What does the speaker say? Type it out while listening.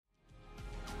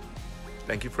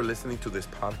Thank you for listening to this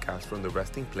podcast from the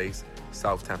Resting Place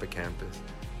South Tampa campus.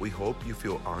 We hope you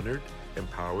feel honored,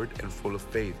 empowered, and full of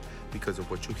faith because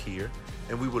of what you hear,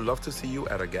 and we would love to see you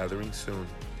at a gathering soon.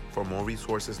 For more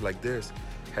resources like this,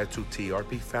 head to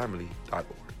trpfamily.org.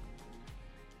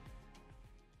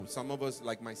 Some of us,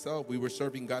 like myself, we were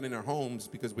serving God in our homes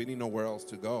because we didn't know where else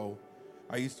to go.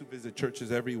 I used to visit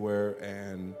churches everywhere,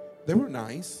 and they were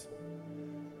nice,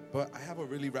 but I have a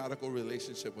really radical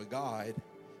relationship with God.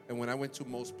 And when I went to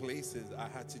most places, I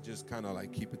had to just kind of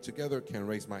like keep it together, can't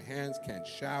raise my hands, can't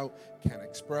shout, can't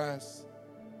express.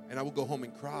 And I would go home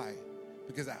and cry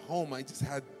because at home I just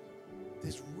had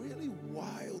this really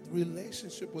wild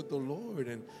relationship with the Lord.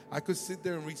 And I could sit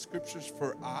there and read scriptures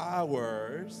for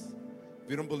hours. If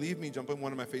you don't believe me, jump on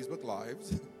one of my Facebook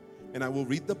Lives and I will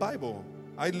read the Bible.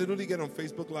 I literally get on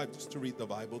Facebook Live just to read the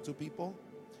Bible to people.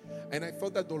 And I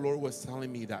felt that the Lord was telling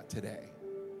me that today.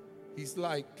 He's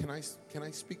like, can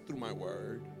I speak through my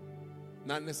word?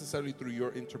 Not necessarily through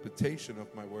your interpretation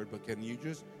of my word, but can you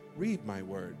just read my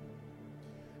word?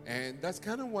 And that's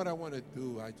kind of what I want to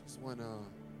do. I just want to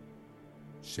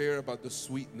share about the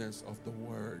sweetness of the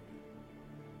word.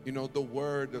 You know, the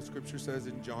word, the scripture says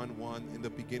in John 1, in the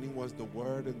beginning was the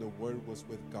word, and the word was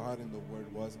with God, and the word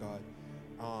was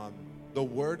God. The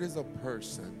word is a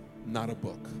person, not a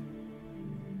book.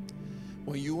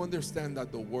 When you understand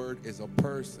that the word is a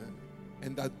person,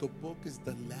 and that the book is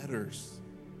the letters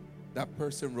that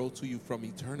person wrote to you from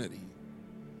eternity.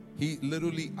 He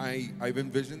literally, I've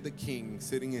envisioned the king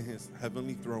sitting in his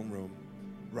heavenly throne room,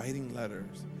 writing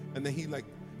letters. And then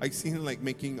I see him like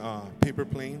making paper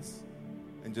planes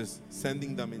and just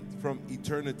sending them from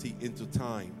eternity into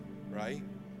time, right?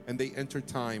 And they enter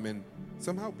time, and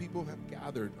somehow people have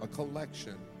gathered a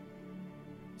collection.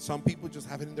 Some people just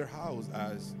have it in their house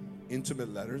as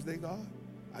intimate letters they got.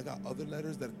 I got other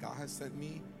letters that God has sent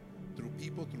me through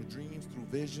people, through dreams, through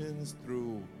visions,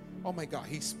 through, oh my God,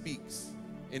 he speaks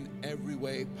in every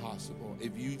way possible.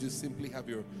 If you just simply have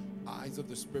your eyes of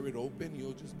the Spirit open,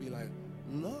 you'll just be like,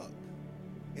 look,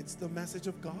 it's the message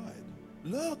of God.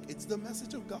 Look, it's the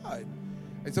message of God.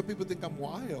 And some people think I'm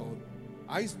wild.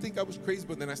 I used to think I was crazy,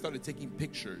 but then I started taking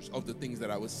pictures of the things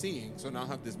that I was seeing. So now I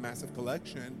have this massive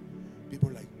collection. People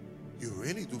are like, you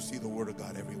really do see the word of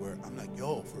God everywhere. I'm like,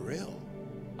 yo, for real.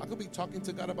 I could be talking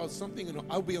to God about something, and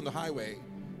I'll be on the highway,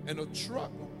 and a truck.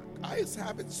 I just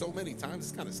have it so many times,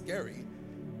 it's kind of scary.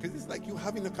 Because it's like you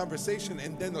having a conversation,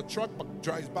 and then a truck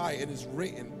drives by, and it's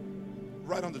written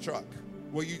right on the truck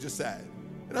what you just said.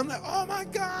 And I'm like, oh my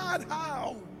God,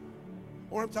 how?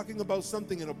 Or I'm talking about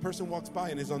something, and a person walks by,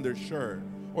 and it's on their shirt.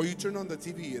 Or you turn on the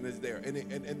TV, and it's there.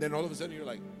 And then all of a sudden, you're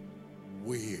like,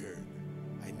 weird.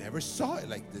 I never saw it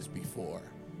like this before.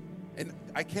 And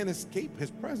I can't escape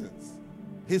his presence.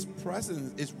 His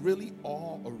presence is really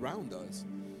all around us.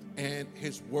 And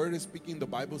his word is speaking. The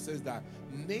Bible says that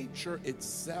nature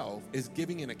itself is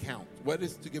giving an account. What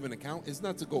is to give an account? It's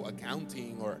not to go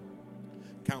accounting or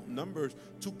count numbers.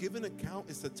 To give an account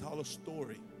is to tell a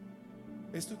story.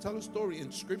 It's to tell a story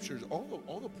in scriptures.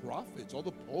 All the prophets, all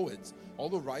the poets, all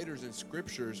the writers in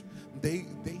scriptures, they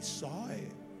saw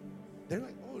it. They're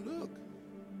like, oh,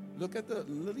 look at the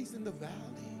lilies in the valley.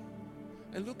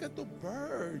 And look at the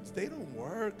birds. They don't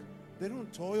work. They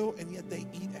don't toil, and yet they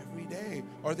eat every day.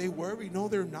 Are they worried? No,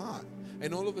 they're not.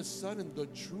 And all of a sudden, the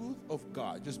truth of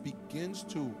God just begins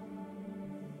to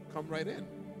come right in,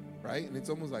 right? And it's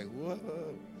almost like, whoa.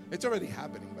 It's already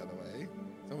happening, by the way.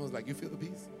 It's almost like, you feel the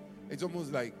peace? It's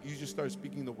almost like you just start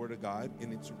speaking the word of God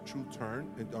in its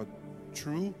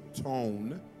true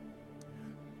tone.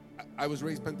 I was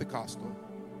raised Pentecostal.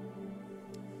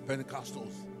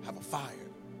 Pentecostals have a fire.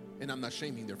 And I'm not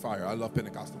shaming their fire. I love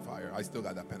Pentecostal fire. I still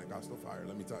got that Pentecostal fire,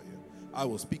 let me tell you. I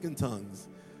will speak in tongues.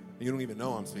 And you don't even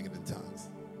know I'm speaking in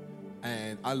tongues.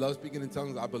 And I love speaking in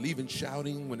tongues. I believe in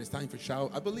shouting when it's time for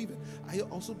shout. I believe it. I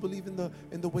also believe in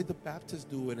the way the Baptists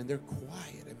do it. And they're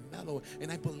quiet and mellow.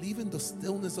 And I believe in the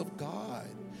stillness of God.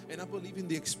 And I believe in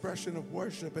the expression of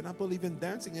worship. And I believe in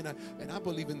dancing. And I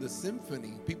believe in the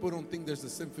symphony. People don't think there's a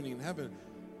symphony in heaven.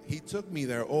 He took me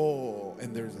there. Oh,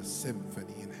 and there's a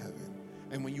symphony in heaven.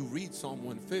 And when you read Psalm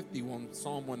 150,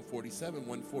 Psalm 147,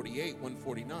 148,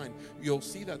 149, you'll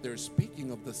see that they're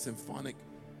speaking of the symphonic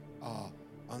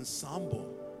ensemble.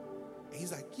 And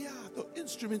he's like, yeah, the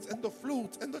instruments and the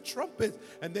flutes and the trumpets.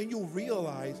 And then you'll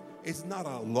realize it's not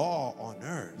a law on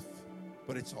earth,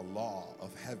 but it's a law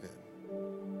of heaven.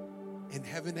 In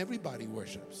heaven, everybody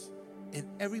worships. In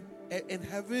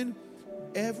heaven,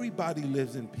 everybody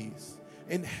lives in peace.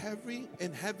 In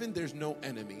heaven, there's no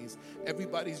enemies.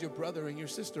 Everybody's your brother and your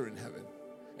sister in heaven.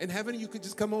 In heaven, you could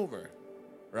just come over,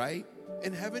 right?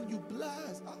 In heaven, you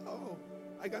bless. Oh,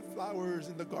 I got flowers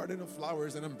in the garden of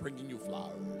flowers, and I'm bringing you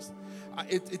flowers.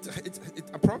 I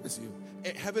promise you,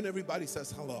 in heaven, everybody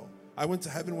says hello. I went to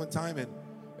heaven one time, and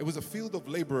it was a field of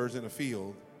laborers in a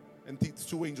field, and these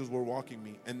two angels were walking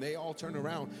me, and they all turned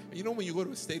around. And you know when you go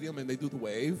to a stadium and they do the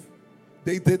wave?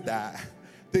 They did that.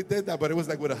 They did that, but it was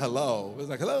like with a hello. It was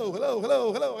like, hello, hello,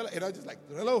 hello, hello, hello. And I was just like,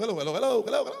 hello, hello, hello, hello,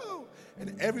 hello, hello.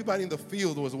 And everybody in the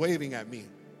field was waving at me.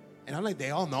 And I'm like, they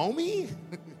all know me?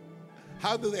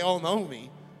 How do they all know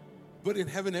me? But in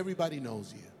heaven, everybody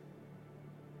knows you.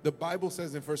 The Bible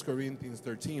says in 1 Corinthians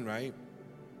 13, right?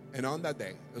 And on that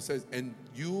day, it says, and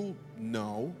you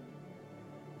know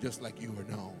just like you were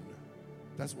known.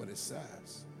 That's what it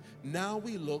says. Now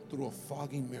we look through a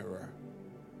foggy mirror.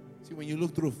 See, when you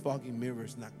look through a foggy mirror,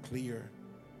 it's not clear.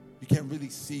 You can't really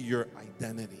see your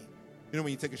identity. You know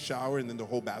when you take a shower and then the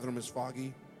whole bathroom is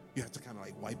foggy? You have to kind of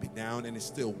like wipe it down and it's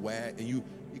still wet. And you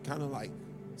kind of like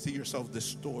see yourself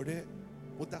distorted.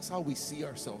 Well, that's how we see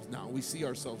ourselves now. We see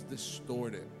ourselves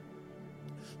distorted.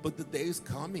 But the day is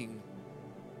coming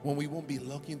when we won't be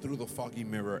looking through the foggy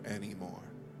mirror anymore.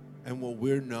 And what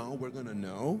we're going to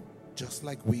know just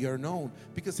like we are known.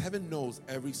 Because heaven knows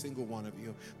every single one of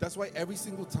you. That's why every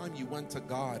single time you went to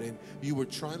God and you were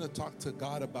trying to talk to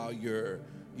God about your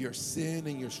sin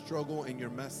and your struggle and your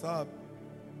mess up,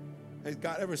 has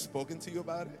God ever spoken to you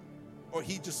about it? Or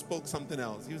he just spoke something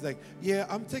else? He was like, yeah,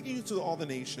 I'm taking you to all the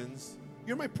nations.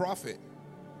 You're my prophet.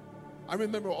 I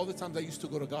remember all the times I used to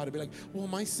go to God and be like, well,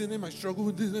 my sin and my struggle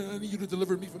with this, and I need you to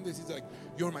deliver me from this. He's like,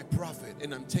 you're my prophet,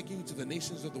 and I'm taking you to the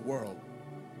nations of the world.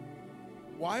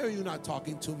 Why are you not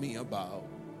talking to me about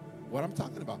what I'm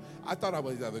talking about? I thought I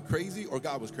was either crazy or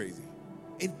God was crazy.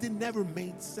 It never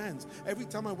made sense. Every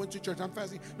time I went to church, I'm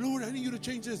fasting. Lord, I need you to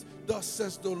change this. Thus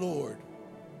says the Lord.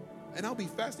 And I'll be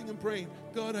fasting and praying.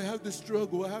 God, I have this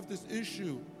struggle. I have this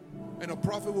issue. And a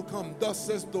prophet will come. Thus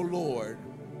says the Lord.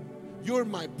 You're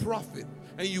my prophet.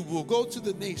 And you will go to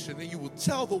the nation and you will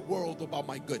tell the world about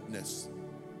my goodness.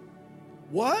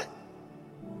 What?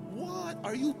 What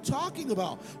are you talking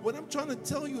about? What I'm trying to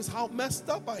tell you is how messed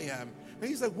up I am. And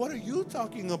he's like, what are you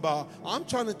talking about? I'm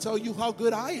trying to tell you how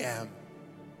good I am.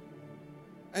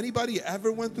 Anybody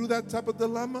ever went through that type of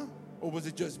dilemma? Or was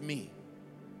it just me?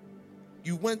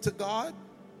 You went to God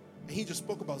and he just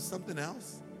spoke about something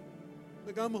else?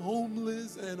 Like, I'm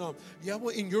homeless and yeah,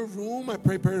 well, in your room I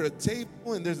prepared a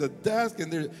table and there's a desk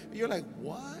and you're like,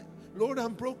 what? Lord,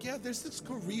 I'm broke. Yeah, there's this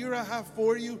career I have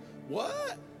for you.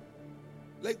 What?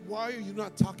 Like, why are you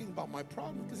not talking about my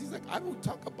problems? Because he's like, I don't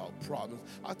talk about problems.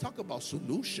 I talk about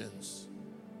solutions.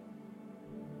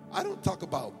 I don't talk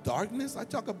about darkness. I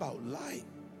talk about light.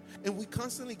 And we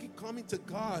constantly keep coming to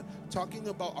God talking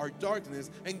about our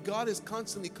darkness, and God is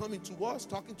constantly coming to us,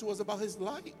 talking to us about his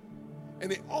light.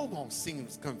 And it almost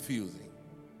seems confusing.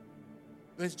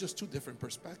 And it's just two different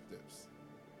perspectives.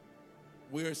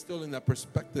 We're still in that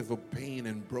perspective of pain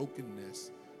and brokenness,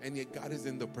 and yet God is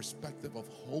in the perspective of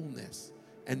wholeness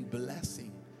and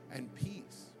blessing and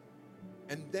peace.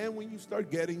 And then when you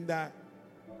start getting that,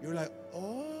 you're like,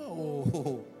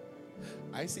 oh,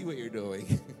 I see what you're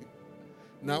doing.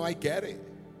 Now I get it.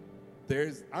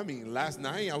 Last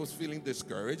night I was feeling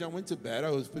discouraged. I went to bed, I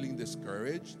was feeling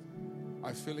discouraged. I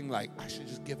was feeling like I should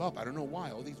just give up. I don't know why.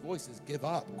 All these voices, give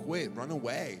up, quit, run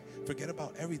away, forget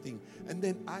about everything. And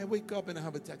then I wake up and I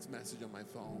have a text message on my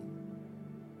phone.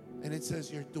 And it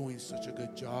says, you're doing such a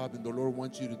good job and the Lord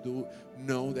wants you to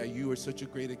know that you are such a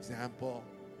great example.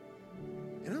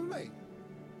 And I'm like,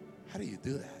 how do you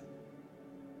do that?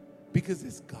 Because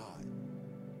it's God.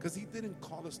 Because he didn't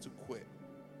call us to quit.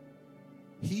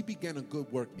 He began a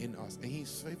good work in us, and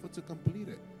he's faithful to complete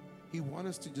it. He wants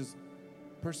us to just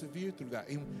persevere through that.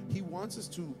 And he wants us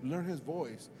to learn his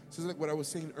voice. So it's like what I was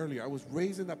saying earlier. I was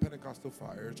raised in that Pentecostal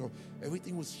fire, so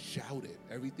everything was shouted.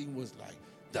 Everything was like,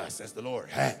 thus says the Lord.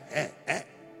 Ha, ha, ha,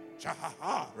 cha, ha,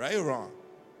 ha, right or wrong?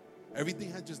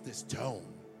 Everything had just this tone.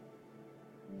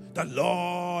 The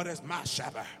Lord is my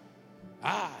shepherd.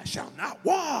 I shall not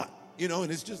want. You know,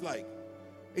 and it's just like,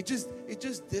 it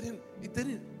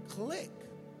didn't click.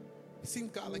 It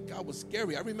seemed like God was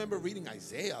scary. I remember reading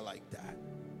Isaiah like that.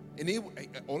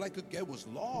 And all I could get was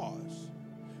laws.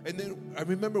 And then I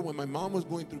remember when my mom was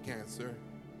going through cancer,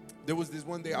 there was this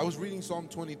one day, I was reading Psalm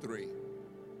 23.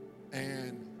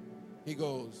 And he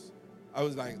goes, I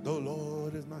was like, the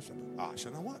Lord is my shepherd. I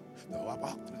shall not want. Though I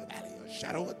walk through the valley of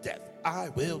shadow of death, I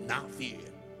will not fear.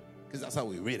 Because that's how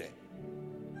we read it.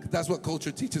 That's what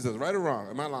culture teaches us, right or wrong?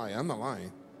 Am I lying? I'm not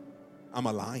lying. I'm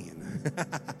a lion.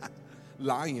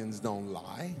 Lions don't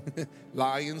lie.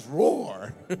 Lions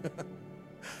roar.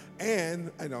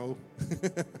 And I know.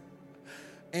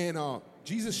 And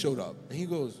Jesus showed up. And he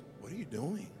goes, what are you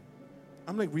doing?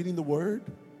 I'm like reading the word.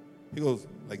 He goes,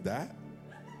 like that?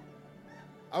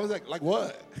 I was like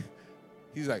what?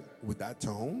 He's like, with that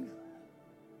tone?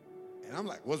 And I'm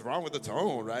like, what's wrong with the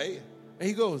tone, right? And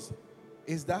he goes,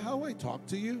 is that how I talk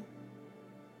to you?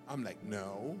 I'm like,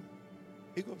 no.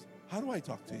 He goes, how do I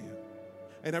talk to you?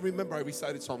 And I remember I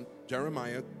recited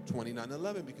Jeremiah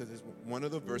 29:11 because it's one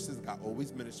of the verses God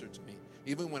always ministered to me,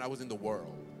 even when I was in the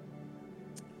world.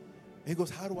 And he goes,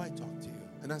 how do I talk to you?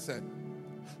 And I said,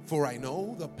 for I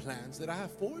know the plans that I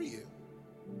have for you.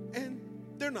 And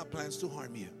they're not plans to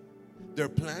harm you. They're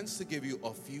plans to give you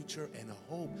a future and a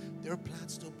hope. They're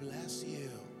plans to bless you.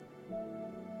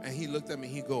 And he looked at me,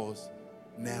 he goes,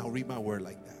 now read my word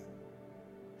like that.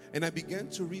 And I began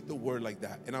to read the word like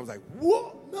that. And I was like,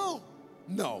 whoa,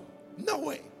 no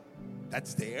way.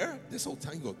 That's there? This whole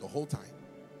time? The whole time.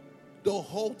 The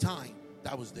whole time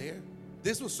that was there.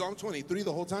 This was Psalm 23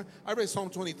 the whole time. I read Psalm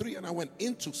 23 and I went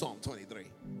into Psalm 23.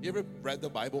 You ever read the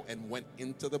Bible and went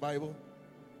into the Bible?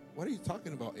 What are you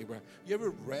talking about, Abraham? You ever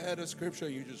read a scripture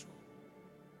and and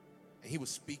he was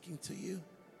speaking to you?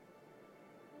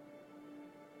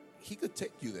 He could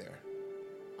take you there.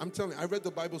 I'm telling you, I read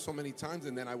the Bible so many times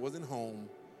and then I wasn't home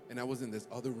and I was in this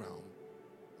other realm.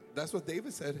 That's what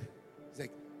David said. He's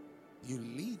like, you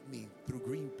lead me through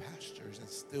green pastures and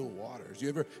still waters. You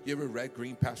ever read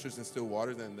Green Pastures and Still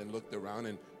Waters and then looked around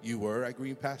and you were at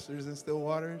Green Pastures and Still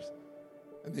Waters?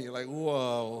 And then you're like,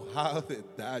 whoa, how did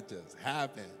that just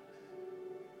happen?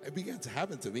 It began to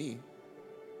happen to me.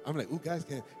 I'm like, ooh, guys,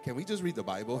 can we just read the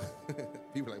Bible?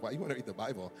 People are like, why you want to read the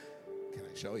Bible? Can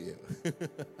I show you?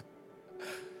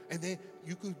 And then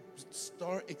you could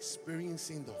start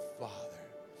experiencing the Father.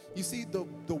 You see,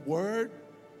 the Word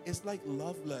is like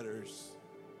love letters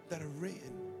that are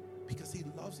written because He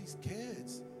loves His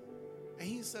kids. And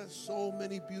He says so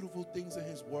many beautiful things in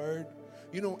His Word.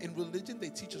 You know, in religion, they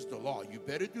teach us the law. You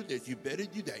better do this. You better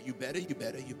do that. You better.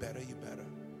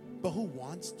 But who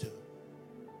wants to?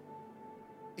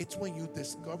 It's when you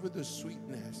discover the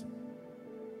sweetness.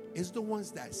 It's the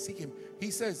ones that seek Him.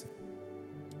 He says,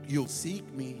 you'll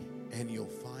seek me and you'll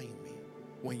find me.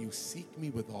 When you seek me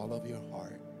with all of your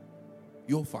heart,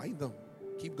 you'll find them.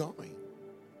 Keep going.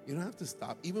 You don't have to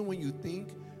stop. Even when you think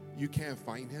you can't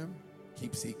find Him,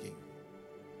 keep seeking.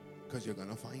 Because you're going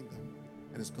to find Him.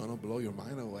 And it's going to blow your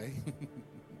mind away.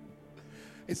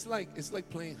 It's like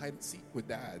playing hide and seek with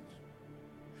Dad.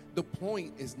 The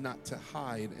point is not to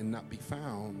hide and not be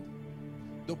found.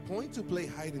 The point to play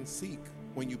hide and seek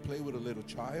when you play with a little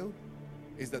child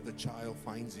is that the child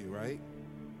finds you, right?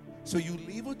 So you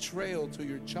leave a trail to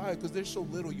your child because they're so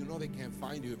little, you know they can't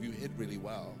find you if you hid really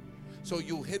well. So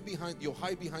you'll hide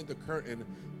behind the curtain,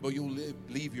 but you'll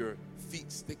leave your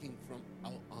feet sticking from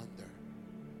out under.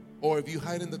 Or if you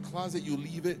hide in the closet, you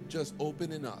leave it just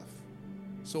open enough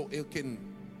so it can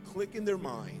click in their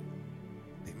mind.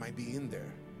 They might be in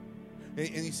there. And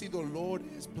you see, the Lord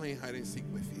is playing hide and seek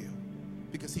with you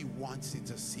because He wants you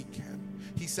to seek Him.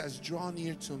 He says, draw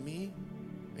near to me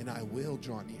and I will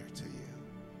draw near to you.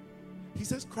 He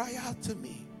says, cry out to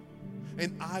me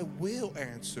and I will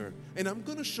answer. And I'm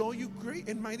going to show you great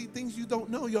and mighty things you don't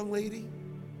know, young lady.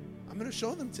 I'm going to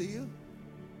show them to you.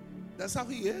 That's how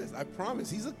He is. I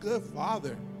promise. He's a good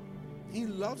Father. He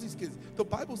loves His kids. The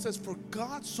Bible says, for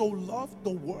God so loved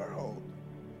the world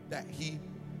that He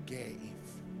gave.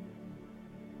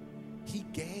 He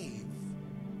gave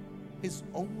His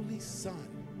only Son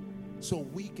so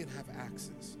we can have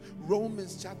access.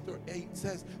 Romans chapter 8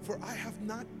 says, for I have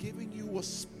not given you a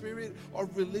spirit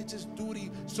of religious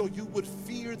duty so you would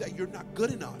fear that you're not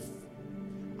good enough.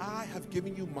 I have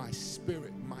given you my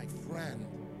Spirit, my friend,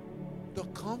 the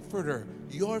Comforter,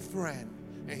 your friend,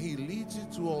 and He leads you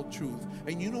to all truth.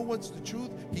 And you know what's the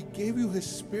truth? He gave you His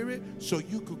Spirit so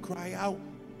you could cry out,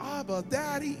 Abba,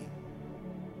 Daddy.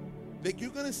 Like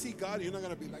you're going to see God, you're not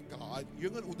going to be like God.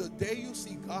 The day you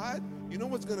see God, you know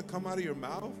what's going to come out of your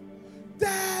mouth?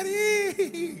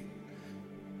 Daddy!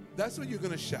 That's what you're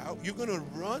going to shout. You're going to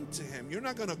run to Him. You're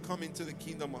not going to come into the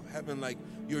kingdom of heaven like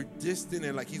you're distant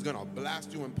and like He's going to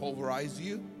blast you and pulverize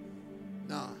you.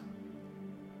 Nah.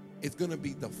 It's going to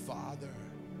be the Father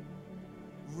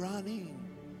running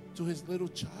to His little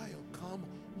child. Come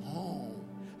home.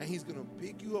 And He's going to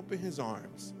pick you up in His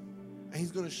arms. And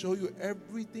He's going to show you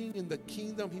everything in the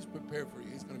kingdom He's prepared for you.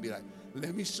 He's going to be like,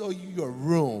 let me show you your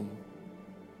room.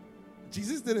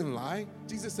 Jesus didn't lie.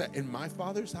 Jesus said, in my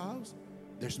Father's house,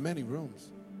 there's many rooms.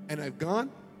 And I've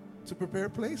gone to prepare a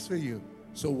place for you.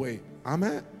 So where I'm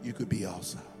at, you could be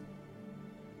also.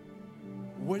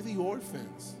 We're the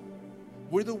orphans.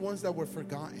 We're the ones that were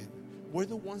forgotten. We're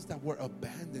the ones that were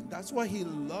abandoned. That's why he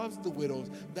loves the widows.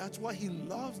 That's why he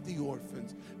loves the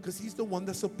orphans, because he's the one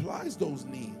that supplies those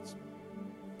needs.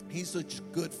 He's such a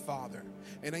good father.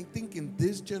 And I think in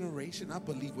this generation, I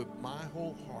believe with my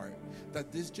whole heart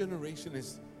that this generation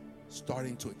is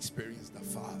starting to experience the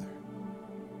Father.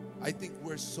 I think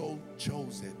we're so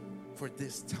chosen for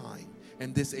this time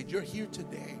and this age. You're here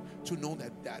today to know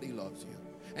that Daddy loves you,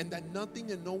 and that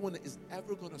nothing and no one is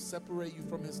ever going to separate you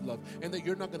from his love, and that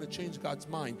you're not going to change God's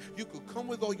mind. You could come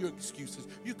with all your excuses.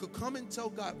 You could come and tell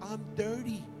God, I'm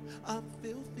dirty, I'm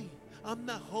filthy, I'm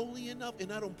not holy enough,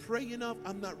 and I don't pray enough,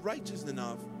 I'm not righteous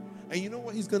enough. And you know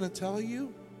what he's going to tell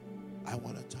you? I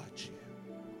want to touch you.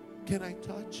 Can I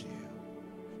touch you?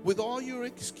 With all your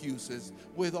excuses,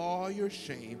 with all your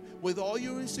shame, with all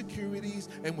your insecurities,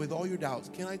 and with all your doubts,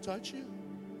 can I touch you?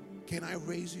 Can I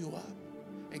raise you up?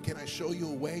 And can I show you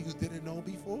a way you didn't know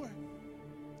before?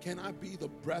 Can I be the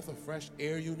breath of fresh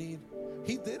air you need?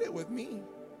 He did it with me.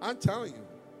 I'm telling you,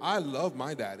 I love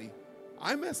my daddy.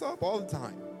 I mess up all the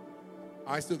time.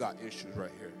 I still got issues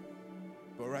right here.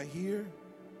 But right here,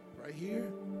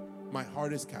 my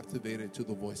heart is captivated to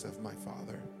the voice of my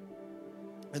Father.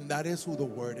 And that is who the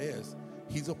Word is.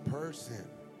 He's a person.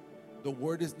 The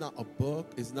Word is not a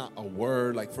book. It's not a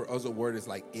word. Like for us, a word is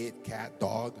like it, cat,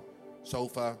 dog,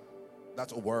 sofa.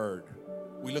 That's a word.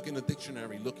 We look in the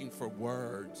dictionary looking for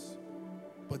words.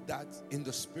 But that's in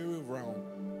the spirit realm.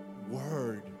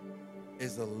 Word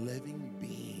is a living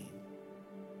being.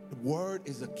 The Word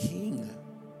is a king.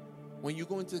 When you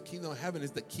go into the kingdom of heaven,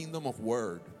 it's the kingdom of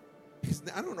Word.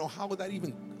 I don't know how that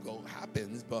even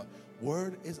happens, but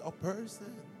Word is a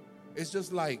person. It's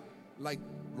just like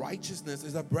righteousness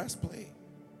is a breastplate,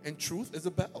 and truth is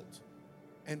a belt,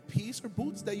 and peace are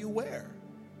boots that you wear.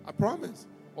 I promise.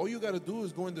 All you got to do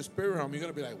is go in the spirit realm. You're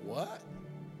going to be like, what?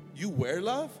 You wear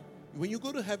love? When you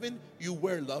go to heaven, you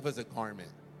wear love as a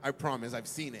garment. I promise. I've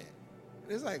seen it.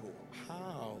 And it's like,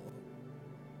 how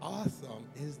awesome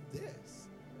is this?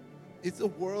 It's a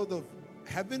world of,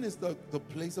 heaven is the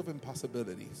place of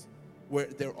impossibilities where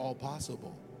they're all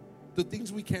possible. The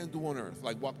things we can't do on earth,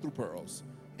 like walk through pearls.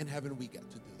 In heaven, we get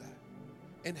to do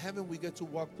that. In heaven, we get to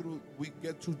walk through, we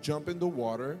get to jump in the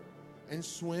water and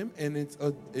swim, and it's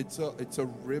a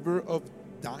river of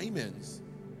diamonds.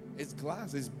 It's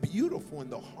glass. It's beautiful, and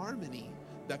the harmony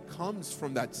that comes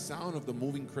from that sound of the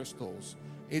moving crystals.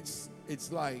 It's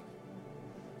like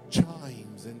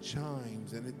chimes, and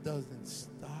it doesn't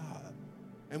stop.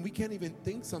 And we can't even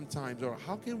think sometimes, or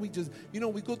how can we just,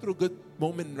 we go through a good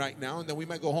moment right now, and then we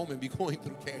might go home and be going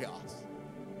through chaos.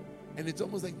 And it's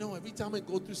almost like, no, every time I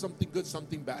go through something good,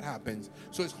 something bad happens.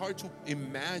 So it's hard to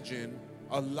imagine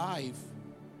a life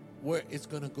where it's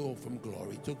going to go from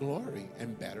glory to glory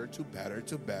and better to better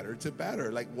to better to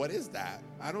better. Like, what is that?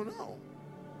 I don't know.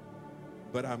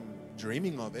 But I'm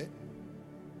dreaming of it,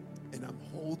 and I'm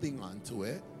holding on to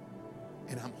it,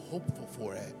 and I'm hopeful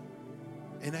for it.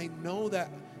 And I know that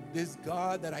this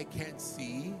God that I can't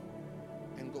see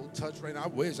and go touch right now, I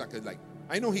wish I could,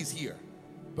 I know he's here,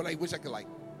 but I wish I could,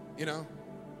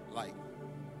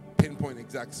 pinpoint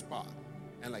exact spot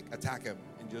and, attack him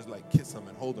and just, kiss him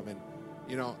and hold him. And,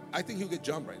 I think he'll get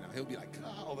jumped right now. He'll be like,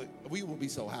 oh, we will be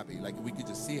so happy. If we could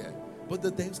just see it. But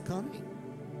the day's coming.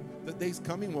 The day's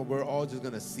coming when we're all just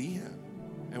going to see him.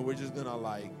 And we're just going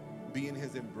to, be in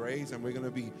his embrace, and we're gonna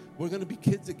be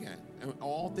kids again, and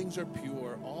all things are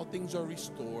pure, all things are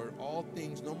restored, all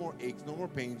things, no more aches, no more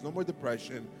pains, no more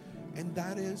depression, and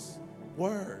that is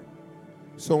Word.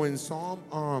 So in Psalm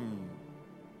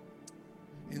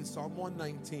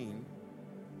 119,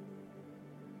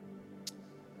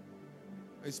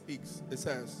 it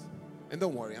says, and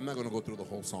don't worry, I'm not gonna go through the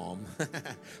whole psalm.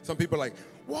 Some people are like,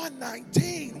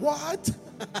 119, what?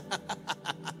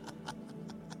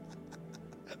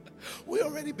 We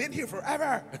already been here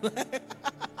forever.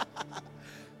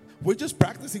 We're just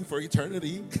practicing for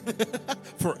eternity.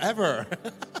 Forever.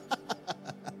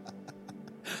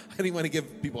 I didn't want to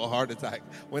give people a heart attack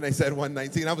when I said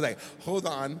 119. I was like, hold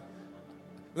on.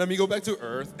 Let me go back to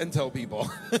earth and tell people.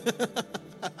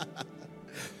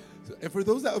 And for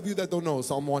those of you that don't know,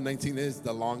 Psalm 119 is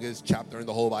the longest chapter in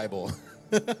the whole Bible.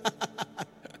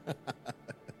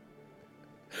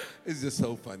 It's just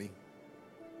so funny.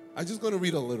 I'm just going to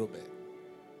read a little bit.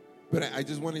 But I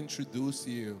just want to introduce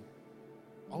you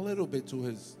a little bit to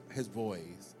his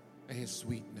voice and his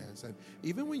sweetness. And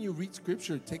even when you read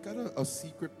Scripture, take out a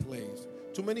secret place.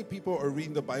 Too many people are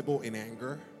reading the Bible in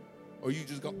anger. Or you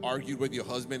just got argued with your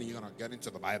husband and you're going to get into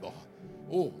the Bible.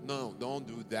 Oh, no, don't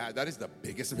do that. That is the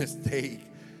biggest mistake.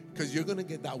 Because you're going to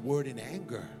get that word in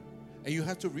anger. And you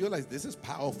have to realize this is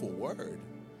powerful word.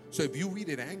 So if you read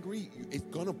it angry, it's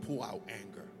going to pull out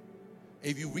anger.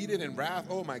 If you read it in wrath,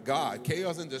 oh my God,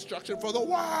 chaos and destruction for the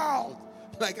world.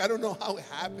 Like, I don't know how it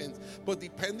happens, but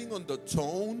depending on the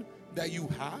tone that you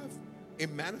have,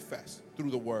 it manifests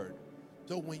through the word.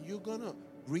 So when you're gonna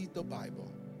read the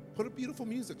Bible, put a beautiful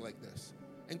music like this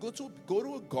and go to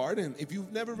a garden. If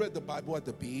you've never read the Bible at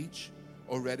the beach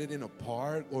or read it in a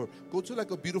park, or go to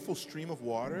like a beautiful stream of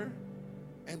water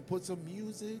and put some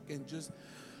music and just,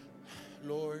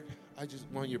 Lord, I just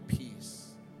want your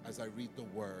peace as I read the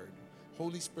word.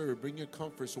 Holy Spirit, bring your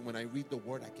comfort so when I read the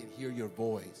word, I can hear your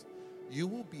voice. You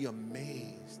will be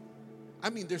amazed. I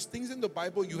mean, there's things in the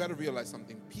Bible, you got to realize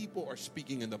something. People are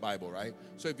speaking in the Bible, right?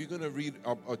 So if you're going to read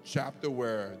a chapter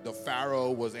where the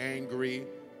Pharaoh was angry,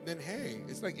 then hey,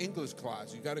 it's like English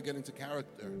class. You got to get into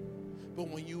character. But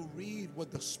when you read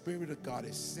what the Spirit of God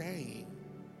is saying,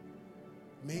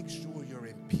 make sure you're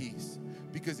in peace.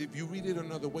 Because if you read it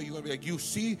another way, you're going to be like, you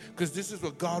see, because this is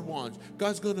what God wants.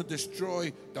 God's going to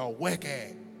destroy the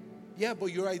wicked. Yeah, but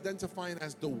you're identifying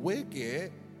as the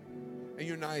wicked, and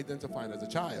you're not identifying as a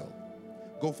child.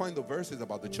 Go find the verses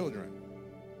about the children.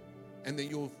 And then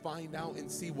you'll find out and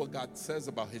see what God says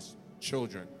about his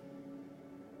children.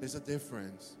 There's a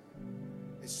difference.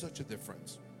 It's such a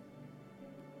difference.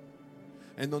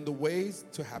 And on the ways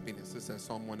to happiness, it says,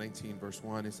 Psalm 119, verse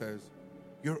 1, it says,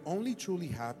 you're only truly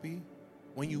happy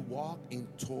when you walk in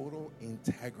total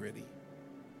integrity.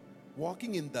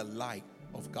 Walking in the light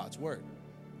of God's word.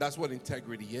 That's what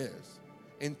integrity is.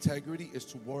 Integrity is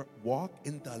to walk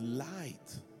in the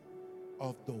light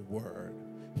of the word.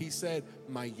 He said,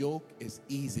 my yoke is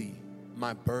easy.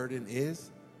 My burden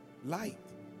is light.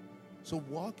 So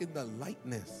walk in the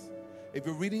lightness. If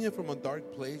you're reading it from a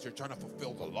dark place, you're trying to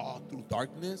fulfill the law through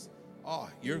darkness,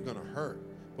 you're going to hurt.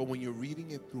 But when you're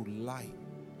reading it through light,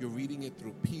 you're reading it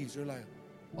through peace, you're like,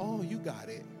 oh, you got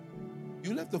it.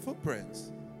 You left the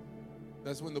footprints.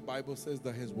 That's when the Bible says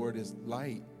that his word is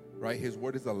light, right? His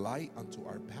word is a light unto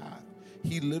our path.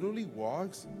 He literally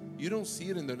walks. You don't see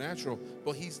it in the natural,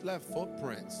 but he's left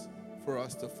footprints for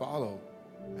us to follow.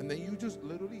 And then you just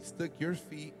literally stick your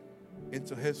feet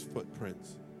into his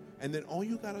footprints. And then all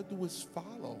you got to do is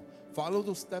follow. Follow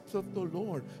the steps of the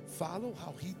Lord. Follow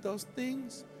how he does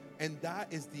things. And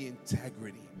that is the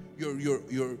integrity.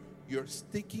 You're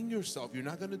sticking yourself. You're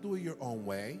not going to do it your own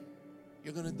way.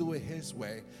 You're going to do it his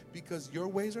way, because your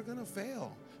ways are going to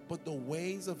fail. But the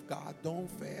ways of God don't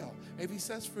fail. If he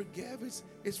says forgive,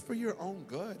 it's for your own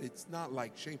good. It's not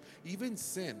like shame. Even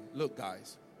sin. Look,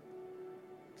 guys.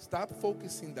 Stop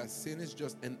focusing that sin is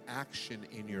just an action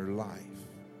in your life.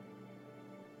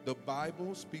 The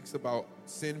Bible speaks about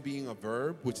sin being a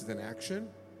verb, which is an action,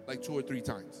 like 2 or 3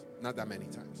 times. Not that many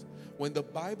times. When the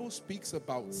Bible speaks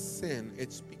about sin,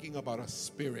 it's speaking about a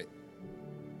spirit.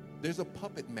 There's a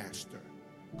puppet master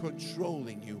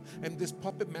controlling you. And this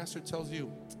puppet master tells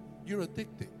you, you're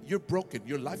addicted. You're broken.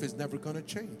 Your life is never going to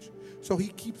change. So he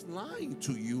keeps lying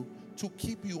to you to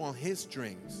keep you on his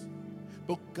strings.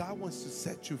 But God wants to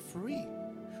set you free.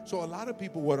 So what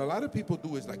a lot of people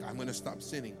do is like, I'm going to stop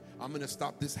sinning. I'm going to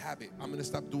stop this habit. I'm going to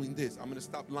stop doing this. I'm going to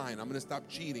stop lying. I'm going to stop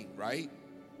cheating, right?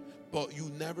 But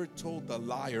you never told the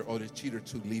liar or the cheater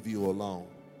to leave you alone.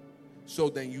 So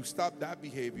then you stop that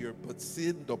behavior, but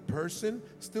sin, the person,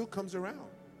 still comes around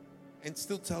and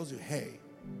still tells you, hey,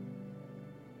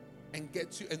 and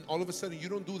gets you, and all of a sudden you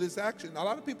don't do this action. A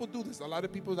lot of people do this. A lot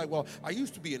of people are like, well, I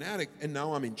used to be an addict and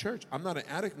now I'm in church. I'm not an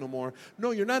addict no more.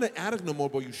 No, you're not an addict no more,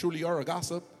 but you surely are a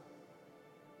gossip.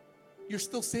 You're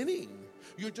still sinning.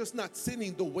 You're just not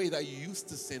sinning the way that you used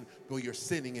to sin, but you're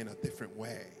sinning in a different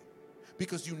way.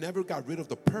 Because you never got rid of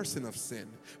the person of sin.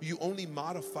 You only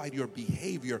modified your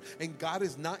behavior. And God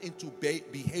is not into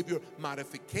behavior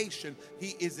modification.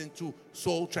 He is into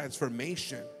soul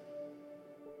transformation.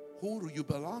 Who do you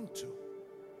belong to?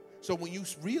 So when you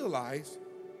realize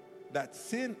that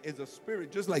sin is a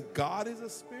spirit, just like God is a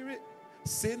spirit,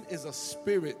 sin is a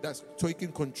spirit that's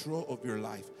taking control of your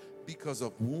life. Because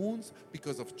of wounds,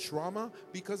 because of trauma,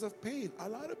 because of pain. A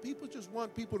lot of people just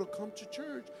want people to come to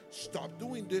church. Stop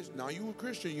doing this. Now you're a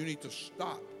Christian, you need to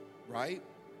stop, right?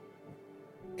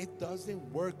 It doesn't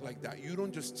work like that. You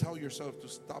don't just tell yourself to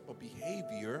stop a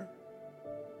behavior.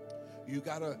 You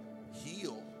gotta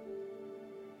heal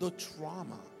the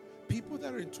trauma. People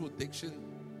that are into addiction,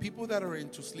 people that are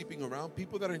into sleeping around,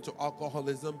 people that are into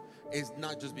alcoholism, is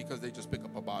not just because they just pick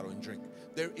up a bottle and drink.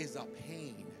 There is a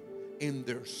pain in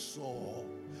their soul.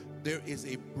 There is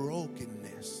a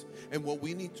brokenness. And what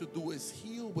we need to do is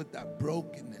heal with that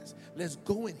brokenness. Let's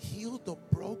go and heal the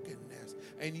brokenness.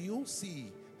 And you'll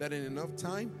see that in enough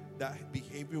time, that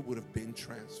behavior would have been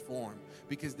transformed.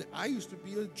 Because I used to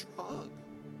be a drug.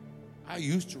 I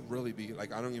used to really be,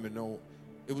 like, I don't even know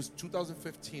It was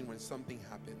 2015 when something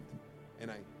happened,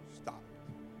 and I stopped,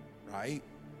 right?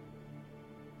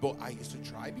 But I used to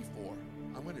try before.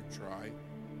 I'm going to try.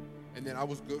 And then I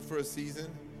was good for a season,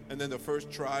 and then the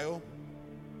first trial,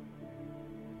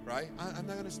 right? I'm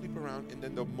not going to sleep around. And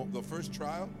then the first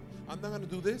trial, I'm not going to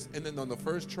do this. And then on the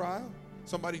first trial,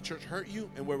 somebody church hurt you,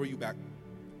 and where were you back?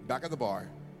 Back at the bar.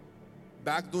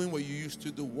 Back doing what you used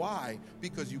to do. Why?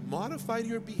 Because you modified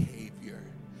your behavior,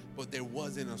 but there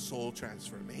wasn't a soul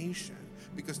transformation.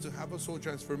 Because to have a soul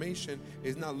transformation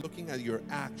is not looking at your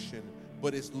action,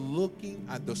 but it's looking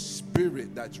at the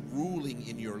spirit that's ruling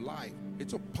in your life.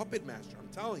 It's a puppet master, I'm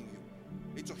telling you.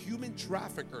 It's a human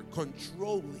trafficker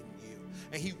controlling you.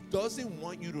 And he doesn't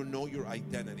want you to know your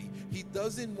identity. He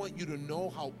doesn't want you to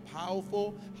know how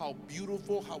powerful, how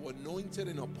beautiful, how anointed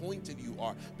and appointed you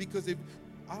are. Because if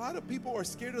a lot of people are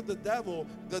scared of the devil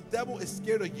is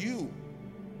scared of you.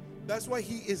 That's why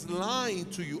he is lying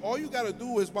to you. All you got to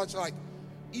do is watch, like,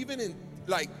 even in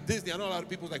like Disney, I know a lot of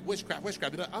people like witchcraft.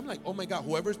 I'm like, oh my God,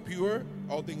 whoever's pure,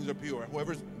 all things are pure.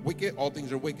 Whoever's wicked, all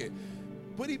things are wicked.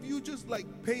 But if you just like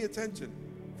pay attention,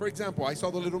 for example, I saw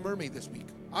The Little Mermaid this week.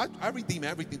 I redeem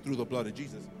everything through the blood of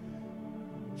Jesus.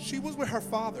 She was with her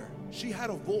father. She had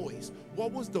a voice.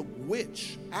 What was the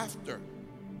witch after?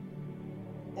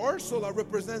 Ursula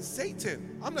represents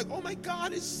Satan. I'm like, oh my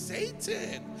God, it's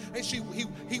Satan. And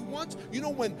he wants, you know,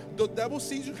 when the devil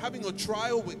sees you having a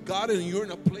trial with God and you're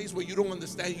in a place where you don't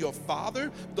understand your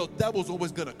father, the devil's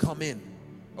always going to come in,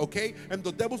 okay? And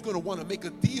the devil's going to want to make a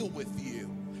deal with you.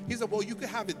 He said, well, you could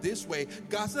have it this way.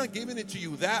 God's not giving it to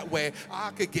you that way.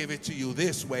 I could give it to you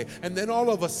this way. And then all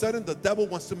of a sudden, the devil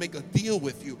wants to make a deal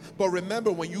with you. But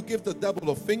remember, when you give the devil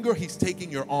a finger, he's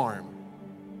taking your arm.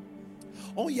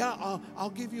 Oh, yeah, I'll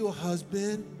give you a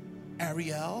husband,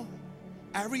 Ariel.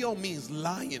 Ariel means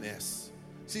lioness.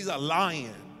 She's a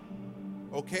lion,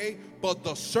 okay? But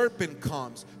the serpent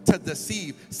comes to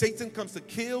deceive. Satan comes to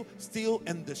kill, steal,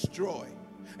 and destroy.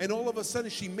 And all of a sudden,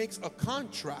 she makes a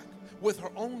contract with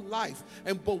her own life.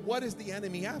 But what is the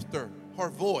enemy after? Her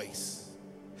voice.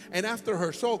 And after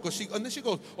her soul, and then she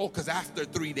goes, oh, because after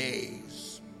 3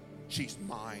 days, she's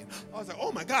mine. I was like,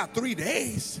 oh my God, 3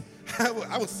 days.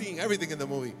 I was seeing everything in the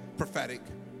movie, prophetic.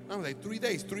 I was like, 3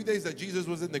 days that Jesus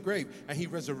was in the grave and he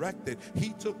resurrected. He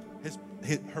took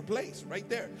her place right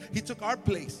there. He took our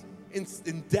place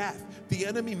in death. The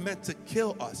enemy meant to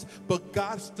kill us, but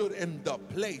God stood in the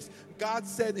place. God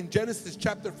said in Genesis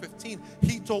chapter 15,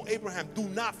 he told Abraham, do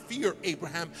not fear,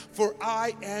 Abraham, for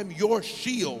I am your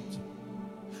shield.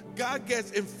 God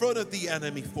gets in front of the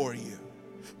enemy for you.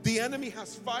 The enemy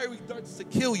has fiery darts to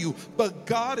kill you, but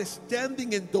God is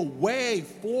standing in the way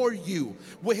for you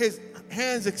with his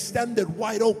hands extended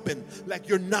wide open, like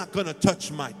you're not going to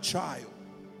touch my child.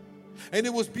 And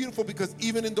it was beautiful because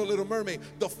even in The Little Mermaid,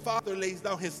 the father lays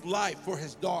down his life for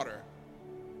his daughter.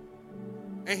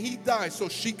 And he dies so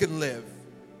she can live.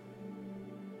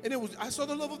 And I saw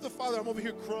the love of the father. I'm over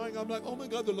here crying. I'm like, oh my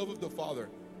God, the love of the father.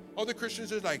 Other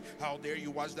Christians are like, how dare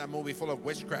you watch that movie full of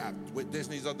witchcraft with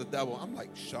Disney's of the devil? I'm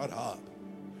like, shut up.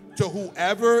 To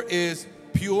whoever is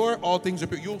pure, all things are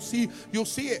pure. You'll see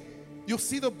it. You'll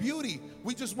see the beauty.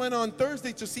 We just went on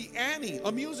Thursday to see Annie,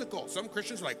 a musical. Some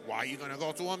Christians are like, why are you going to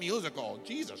go to a musical?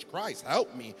 Jesus Christ,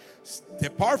 help me.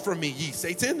 Depart from me, ye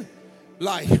Satan.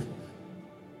 Like,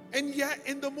 and yet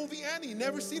in the movie Annie,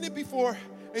 never seen it before.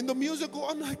 In the musical,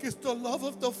 I'm like, it's the love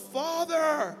of the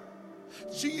Father.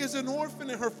 She is an orphan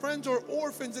and her friends are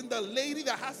orphans, and the lady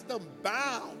that has them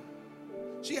bound,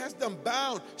 she has them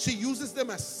bound. She uses them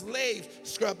as slaves.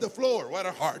 Scrub the floor. What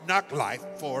a hard knock life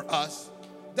for us.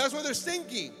 That's what they're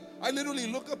singing. I literally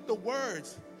look up the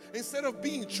words. Instead of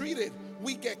being treated,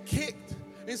 we get kicked.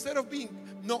 Instead of being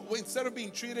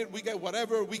treated, we get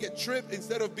whatever. We get tripped.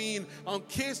 Instead of being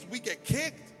kissed, we get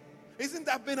kicked. Isn't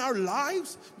that been our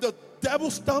lives? The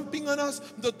devil stomping on us.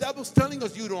 The devil's telling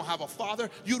us you don't have a father,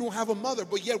 you don't have a mother.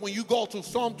 But yet when you go to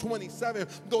Psalm 27,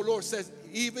 the Lord says,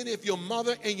 even if your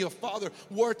mother and your father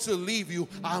were to leave you,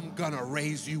 I'm going to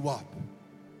raise you up.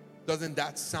 Doesn't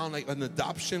that sound like an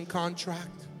adoption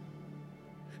contract?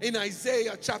 In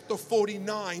Isaiah chapter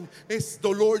 49, the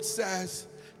Lord says,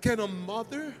 can a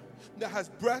mother that has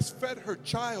breastfed her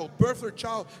child, birthed her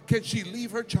child, can she leave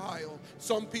her child?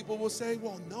 Some people will say,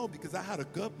 well, no, because I had a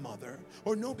good mother.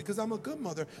 Or no, because I'm a good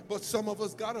mother. But some of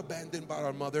us got abandoned by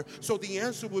our mother. So the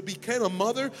answer would be, can a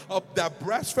mother that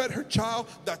breastfed her child,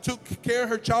 that took care of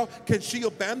her child, can she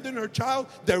abandon her child?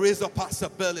 There is a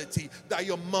possibility that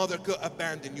your mother could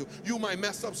abandon you. You might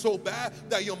mess up so bad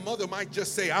that your mother might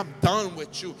just say, I'm done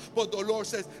with you. But the Lord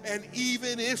says, and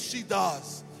even if she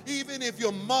does, even if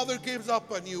your mother gives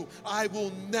up on you, I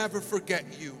will never forget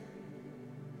you.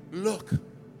 Look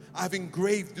I've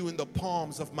engraved you in the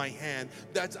palms of my hand.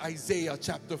 That's Isaiah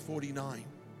chapter 49.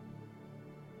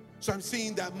 So I'm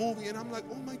seeing that movie and I'm like,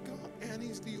 oh my God,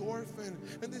 Annie's the orphan.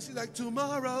 And then she's like,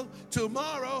 tomorrow,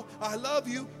 I love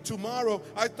you. Tomorrow.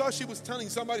 I thought she was telling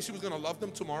somebody she was going to love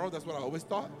them tomorrow. That's what I always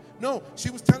thought. No,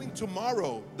 she was telling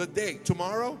tomorrow, the day.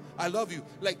 Tomorrow, I love you.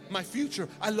 Like my future,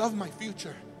 I love my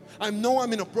future. I know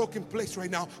I'm in a broken place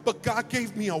right now, but God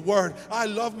gave me a word. I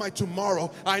love my tomorrow.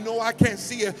 I know I can't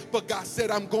see it, but God said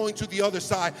I'm going to the other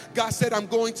side. God said I'm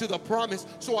going to the promise,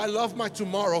 so I love my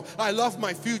tomorrow. I love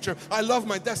my future. I love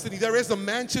my destiny. There is a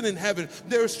mansion in heaven.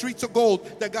 There are streets of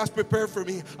gold that God's prepared for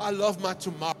me. I love my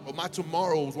tomorrow. My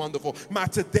tomorrow is wonderful. My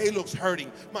today looks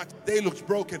hurting. My today looks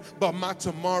broken, but my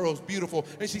tomorrow is beautiful.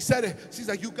 And she said it. She's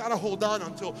like, you got to hold on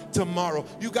until tomorrow.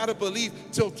 You got to believe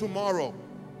till tomorrow.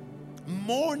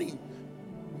 Mourning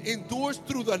endures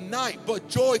through the night, but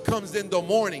joy comes in the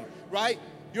morning, right?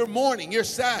 You're mourning, you're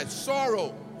sad,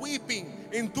 sorrow, weeping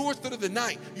endures through the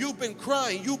night. You've been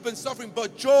crying, you've been suffering,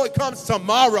 but joy comes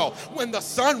tomorrow. When the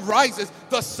sun rises,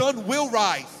 the sun will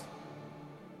rise.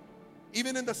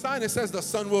 Even in the sign, it says the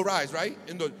sun will rise, right?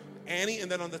 In the Annie,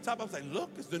 and then on the top, I was like, look,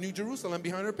 it's the New Jerusalem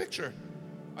behind her picture.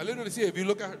 I literally see it. If you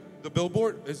look at the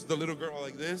billboard, it's the little girl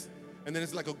like this. And then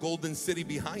it's like a golden city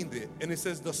behind it. And it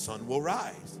says the sun will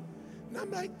rise. And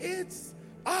I'm like, it's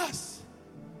us.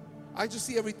 I just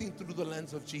see everything through the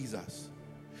lens of Jesus.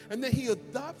 And then he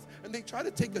adopts, and they try to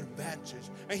take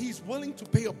advantage. And he's willing to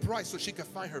pay a price so she could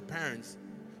find her parents.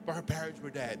 But her parents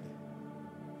were dead.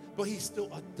 But he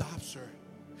still adopts her.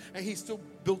 And he still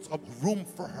builds a room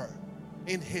for her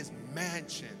in his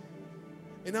mansion.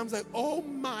 And I was like, oh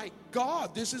my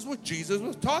God, this is what Jesus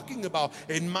was talking about.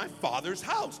 In my Father's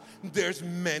house, there's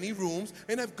many rooms,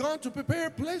 and I've gone to prepare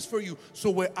a place for you. So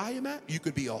where I am at, you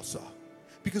could be also.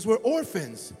 Because we're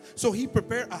orphans. So he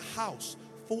prepared a house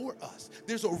for us.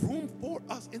 There's a room for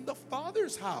us in the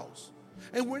Father's house.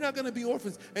 And we're not going to be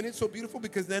orphans. And it's so beautiful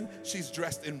because then she's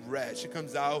dressed in red. She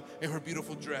comes out in her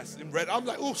beautiful dress in red. I'm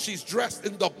like, oh, she's dressed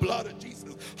in the blood of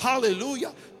Jesus.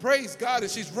 Hallelujah. Praise God.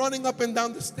 And she's running up and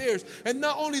down the stairs. And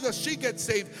not only does she get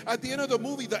saved, at the end of the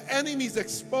movie, the enemies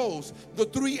exposed. The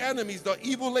three enemies, the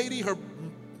evil lady, her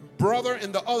brother,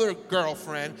 and the other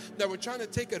girlfriend that were trying to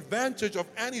take advantage of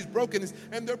Annie's brokenness.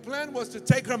 And their plan was to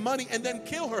take her money and then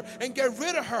kill her and get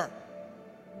rid of her.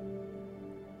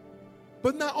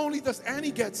 But not only does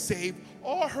Annie get saved,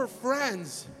 all her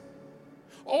friends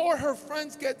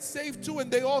get saved too, and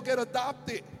they all get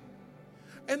adopted.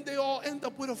 And they all end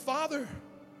up with a father.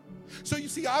 So you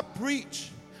see, I preach.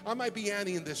 I might be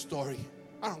Annie in this story.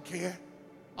 I don't care.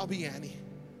 I'll be Annie.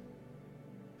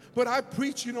 But I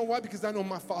preach, you know why? Because I know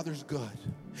my Father's good.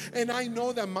 And I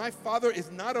know that my Father is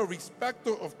not a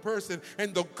respecter of person.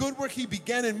 And the good work he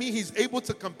began in me, he's able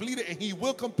to complete it, and he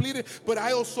will complete it. But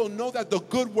I also know that the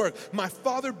good work my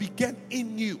Father began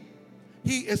in you,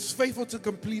 he is faithful to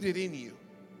complete it in you.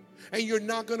 And you're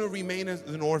not going to remain as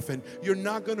an orphan. You're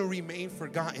not going to remain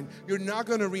forgotten. You're not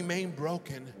going to remain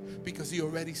broken because he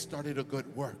already started a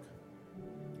good work.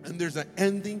 And there's an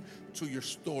ending to your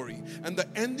story. And the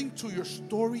ending to your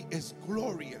story is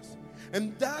glorious.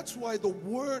 And that's why the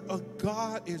Word of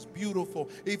God is beautiful.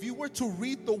 If you were to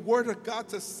read the Word of God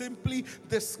to simply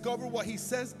discover what He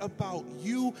says about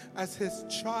you as His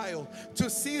child, to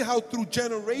see how through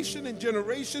generation and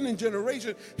generation and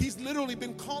generation, He's literally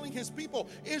been calling His people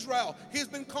Israel. He's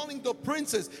been calling the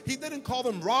princes. He didn't call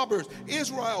them robbers.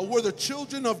 Israel were the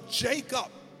children of Jacob.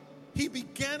 He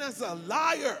began as a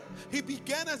liar. He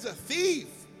began as a thief.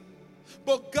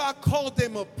 But God called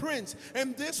them a prince.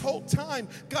 And this whole time,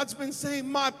 God's been saying,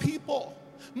 my people,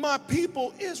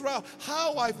 Israel,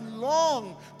 how I've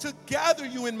longed to gather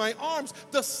you in my arms,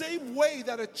 the same way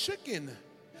that a chicken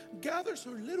gathers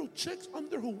her little chicks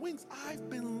under her wings. I've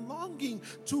been longing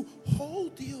to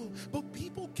hold you. But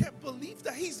people can't believe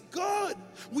that He's good.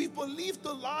 We believe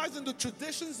the lies and the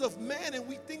traditions of man, and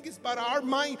we think it's by our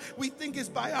mind. We think it's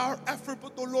by our effort.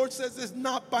 But the Lord says it's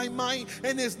not by might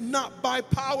and it's not by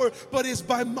power, but it's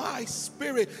by my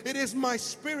Spirit. It is my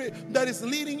Spirit that is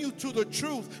leading you to the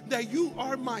truth that you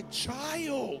are my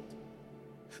child,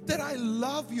 that I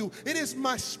love you. It is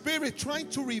my Spirit trying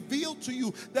to reveal to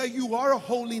you that you are a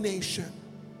holy nation.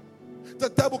 The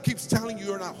devil keeps telling you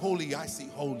you're not holy. I see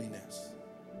holiness.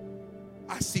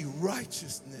 I see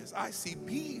righteousness. I see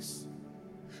peace.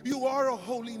 You are a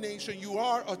holy nation. You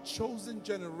are a chosen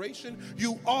generation.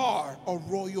 You are a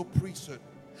royal priesthood.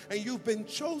 And you've been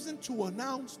chosen to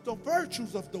announce the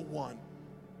virtues of the one.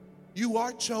 You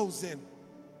are chosen.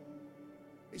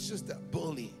 It's just a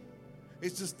bully.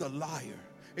 It's just a liar.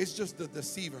 It's just the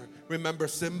deceiver. Remember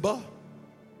Simba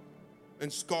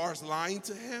and Scar's lying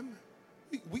to him?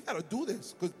 We got to do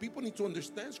this because people need to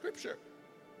understand Scripture.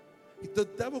 The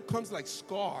devil comes like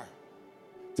Scar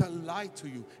to lie to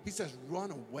you. He says,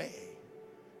 run away.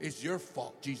 It's your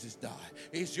fault Jesus died.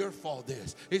 It's your fault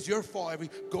this. It's your fault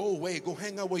go away. Go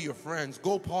hang out with your friends.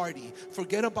 Go party.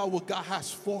 Forget about what God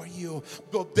has for you.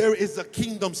 But there is a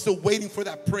kingdom still waiting for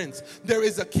that prince. There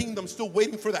is a kingdom still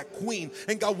waiting for that queen.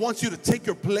 And God wants you to take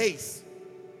your place.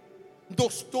 The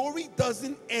story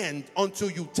doesn't end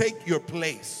until you take your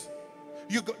place.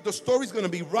 The story's going to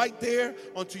be right there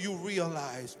until you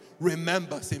realize,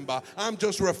 remember, Simba, I'm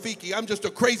just Rafiki. I'm just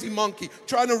a crazy monkey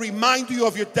trying to remind you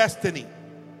of your destiny.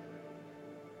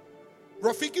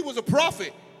 Rafiki was a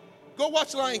prophet. Go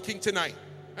watch Lion King tonight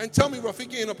and tell me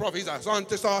Rafiki ain't a prophet. He's like, son,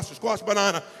 testosterone, squash,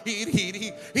 banana.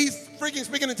 He's freaking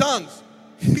speaking in tongues.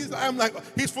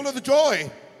 He's full of the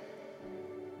joy.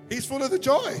 He's full of the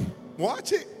joy.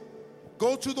 Watch it.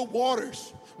 Go to the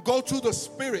waters. Go to the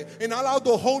Spirit and allow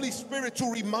the Holy Spirit to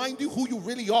remind you who you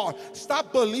really are.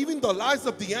 Stop believing the lies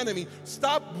of the enemy.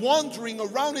 Stop wandering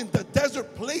around in the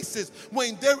desert places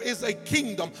when there is a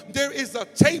kingdom, there is a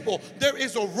table, there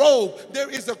is a robe, there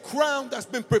is a crown that's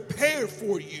been prepared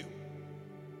for you.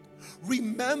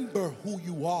 Remember who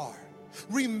you are.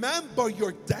 Remember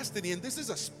your destiny. And this is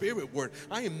a spirit word.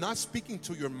 I am not speaking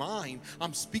to your mind.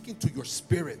 I'm speaking to your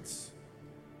spirits.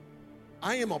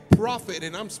 I am a prophet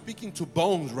and I'm speaking to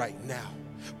bones right now.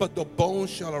 But the bones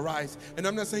shall arise. And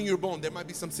I'm not saying you're a bone. There might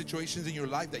be some situations in your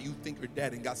life that you think are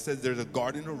dead. And God says there's a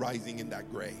garden arising in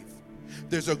that grave.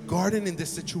 There's a garden in this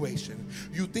situation.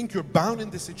 You think you're bound in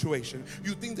this situation.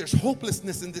 You think there's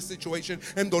hopelessness in this situation.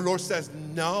 And the Lord says,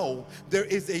 no, there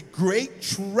is a great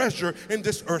treasure in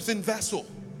this earthen vessel.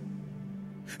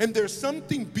 And there's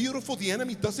something beautiful the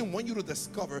enemy doesn't want you to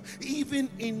discover. Even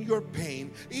in your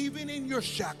pain, even in your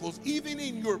shackles, even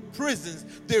in your prisons,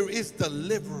 there is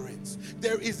deliverance.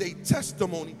 There is a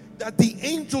testimony that the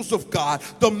angels of God,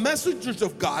 the messengers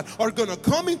of God, are going to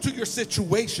come into your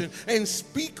situation and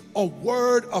speak a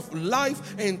word of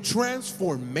life and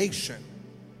transformation.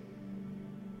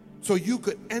 So you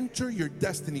could enter your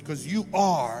destiny, because you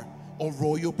are a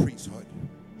royal priesthood.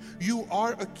 You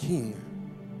are a king.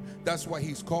 That's why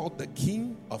he's called the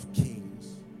King of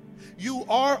Kings. You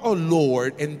are a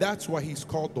Lord, and that's why he's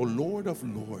called the Lord of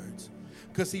Lords,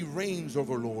 because he reigns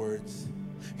over lords.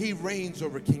 He reigns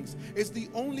over kings. It's the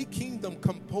only kingdom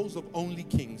composed of only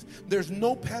kings. There's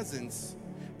no peasants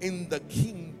in the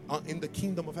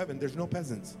kingdom of heaven. There's no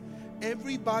peasants.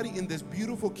 Everybody in this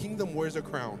beautiful kingdom wears a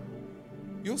crown.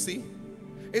 You'll see.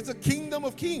 It's a kingdom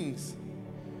of kings.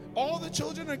 All the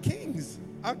children are kings.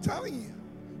 I'm telling you.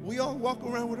 We all walk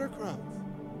around with our crowns.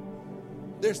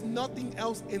 There's nothing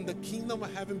else in the kingdom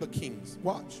of heaven but kings.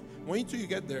 Watch. Wait until you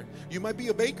get there. You might be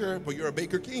a baker, but you're a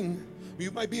baker king. You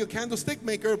might be a candlestick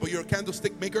maker, but you're a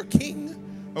candlestick maker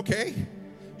king. Okay?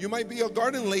 You might be a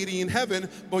garden lady in heaven,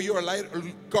 but you're a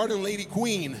garden lady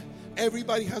queen.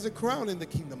 Everybody has a crown in the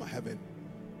kingdom of heaven.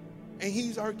 And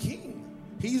he's our king.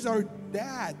 He's our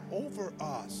dad over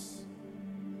us.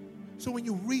 So when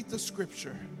you read the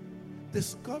scripture,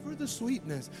 discover the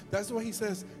sweetness. That's why he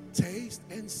says, taste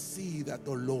and see that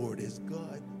the Lord is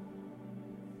good.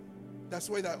 That's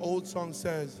why that old song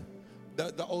says,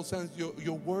 the old song,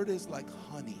 your word is like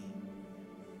honey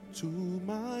to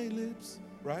my lips,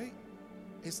 right?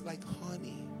 It's like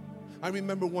honey. I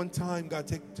remember one time God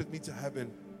took me to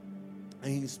heaven,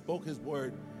 and he spoke his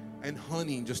word, and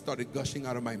honey just started gushing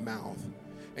out of my mouth.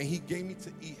 And he gave me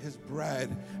to eat his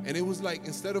bread, and it was like,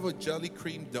 instead of a jelly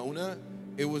cream donut,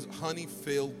 it was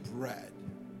honey-filled bread.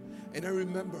 And I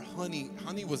remember honey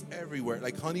was everywhere.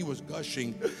 Like honey was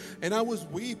gushing. And I was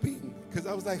weeping because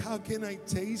I was like, how can I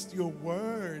taste your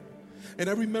word? And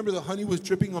I remember the honey was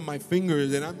dripping on my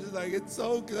fingers. And I'm just like, it's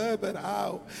so good, but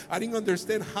how? I didn't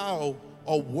understand how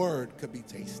a word could be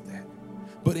tasted.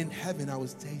 But in heaven, I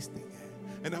was tasting it.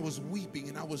 And I was weeping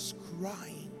and I was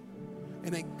crying.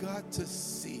 And I got to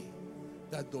see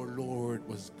that the Lord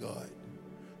was good.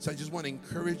 So I just want to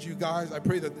encourage you guys. I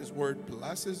pray that this word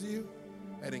blesses you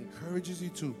and encourages you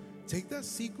to take that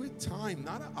secret time,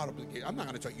 not an obligation. I'm not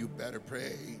going to tell you better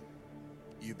pray.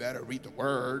 You better read the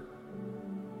word.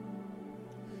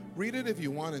 Read it if you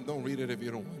want and don't read it if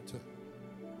you don't want to.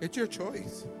 It's your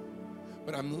choice.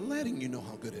 But I'm letting you know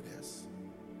how good it is.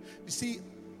 You see,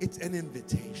 it's an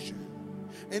invitation.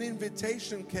 An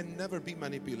invitation can never be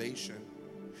manipulation.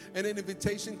 And an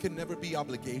invitation can never be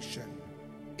obligation.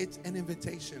 It's an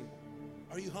invitation.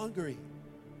 Are you hungry?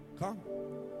 Come.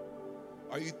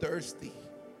 Are you thirsty?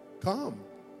 Come.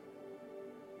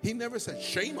 He never said,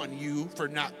 shame on you for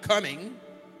not coming.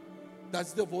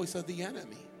 That's the voice of the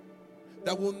enemy.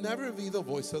 That will never be the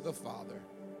voice of the Father.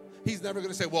 He's never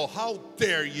going to say, well, how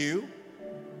dare you?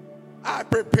 I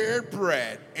prepared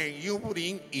bread and you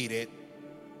wouldn't eat it.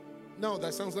 No,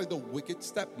 that sounds like the wicked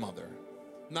stepmother,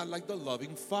 not like the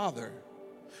loving father.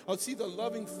 Oh, see, the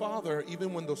loving father,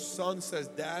 even when the son says,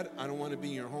 Dad, I don't want to be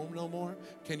in your home no more.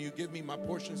 Can you give me my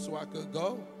portion so I could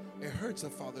go? It hurts a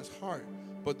father's heart.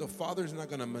 But the father's not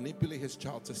going to manipulate his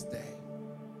child to stay.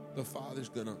 The father's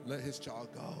going to let his child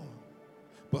go.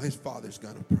 But his father's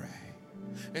going to pray.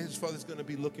 And his father's going to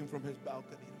be looking from his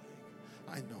balcony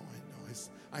like,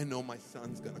 I know my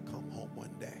son's going to come home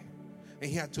one day. And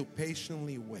he had to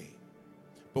patiently wait.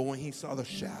 But when he saw the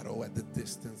shadow at the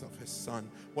distance of his son,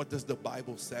 what does the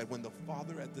Bible say? When the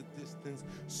father at the distance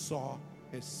saw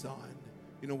his son,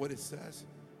 you know what it says?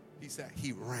 He said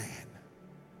he ran.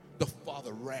 The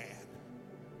father ran.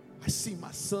 I see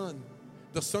my son.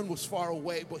 The son was far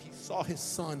away, but he saw his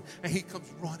son, and he comes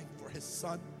running for his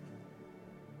son.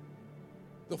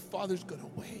 The father's going to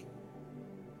wait.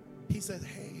 He said,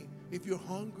 hey, if you're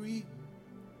hungry,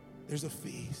 there's a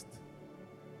feast.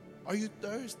 Are you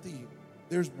thirsty?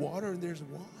 There's water and there's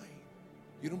wine.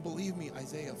 You don't believe me?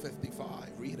 Isaiah 55,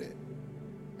 read it.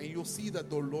 And you'll see that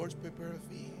the Lord's prepared a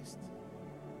feast.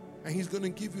 And he's going to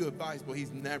give you advice, but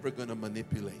he's never going to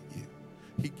manipulate you.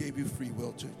 He gave you free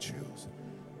will to choose.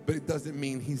 But it doesn't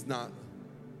mean he's not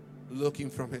looking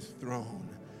from his throne,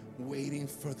 waiting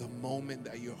for the moment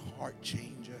that your heart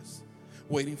changes,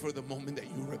 waiting for the moment that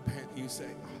you repent. You say,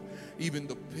 even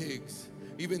the pigs,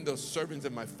 even the servants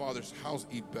in my father's house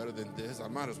eat better than this. I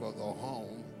might as well go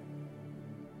home.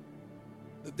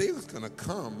 The day is going to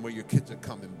come where your kids are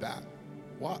coming back.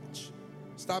 Watch.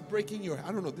 Stop breaking your,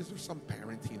 I don't know, this is some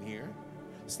parenting here.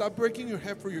 Stop breaking your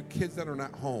head for your kids that are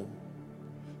not home.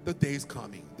 The day's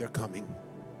coming. They're coming.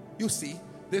 You see,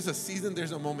 there's a season,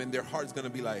 there's a moment, their heart's going to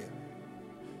be like,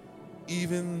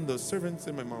 even the servants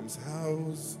in my mom's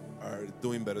house are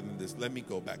doing better than this. Let me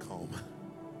go back home.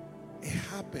 It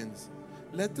happens.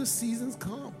 Let the seasons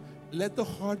come. Let the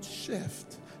heart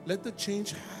shift. Let the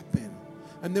change happen.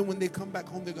 And then when they come back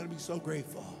home, they're going to be so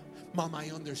grateful. Mom, I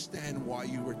understand why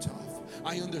you were tough.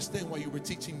 I understand why you were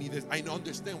teaching me this. I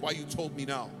understand why you told me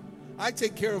no. I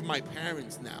take care of my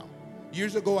parents now.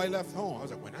 Years ago, I left home. I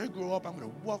was like, when I grow up, I'm going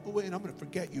to walk away and I'm going to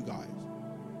forget you guys.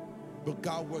 But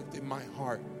God worked in my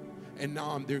heart. And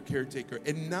now I'm their caretaker.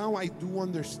 And now I do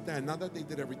understand. Not that they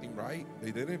did everything right.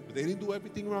 They didn't do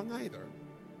everything wrong either.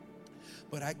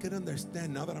 But I could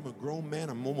understand now that I'm a grown man.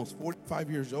 I'm almost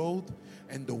 45 years old.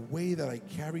 And the way that I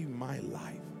carry my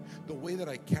life, the way that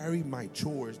I carry my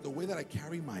chores, the way that I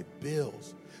carry my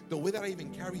bills, the way that I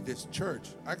even carry this church.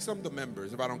 Ask some of the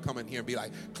members if I don't come in here and be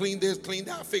like, clean this, clean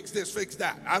that, fix this, fix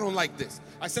that. I don't like this.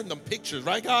 I send them pictures,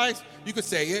 right, guys? You could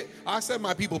say it. I send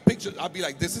my people pictures. I'll be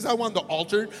like, this is how I want the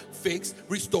altar fixed,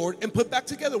 restored, and put back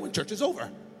together when church is over.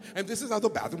 And this is how the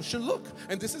bathroom should look.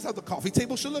 And this is how the coffee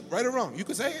table should look, right or wrong. You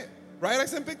could say it, right? I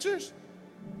send pictures.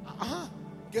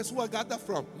 Guess who I got that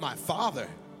from? My father.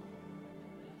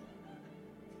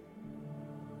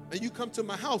 And you come to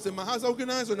my house, and my house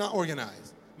organized or not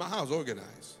organized? My house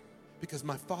organized. Because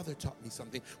my father taught me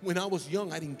something. When I was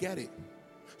young, I didn't get it.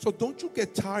 So don't you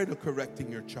get tired of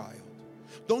correcting your child.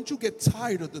 Don't you get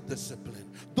tired of the discipline.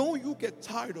 Don't you get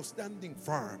tired of standing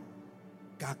firm.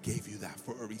 God gave you that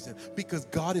for a reason. Because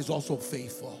God is also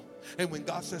faithful. And when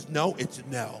God says no, it's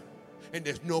no. And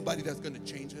there's nobody that's going to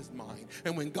change his mind.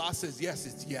 And when God says yes,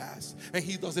 it's yes. And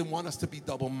he doesn't want us to be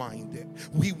double-minded.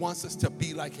 He wants us to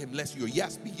be like him. Let your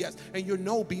yes be yes and your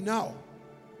no be no.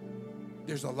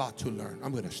 There's a lot to learn.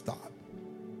 I'm going to stop.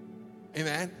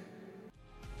 Amen.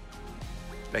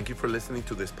 Thank you for listening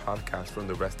to this podcast from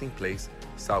the Resting Place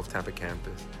South Tampa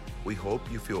campus. We hope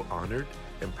you feel honored,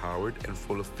 empowered, and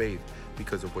full of faith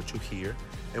because of what you hear.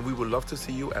 And we would love to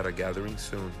see you at a gathering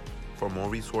soon. For more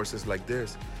resources like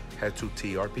this, head to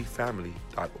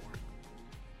trpfamily.org.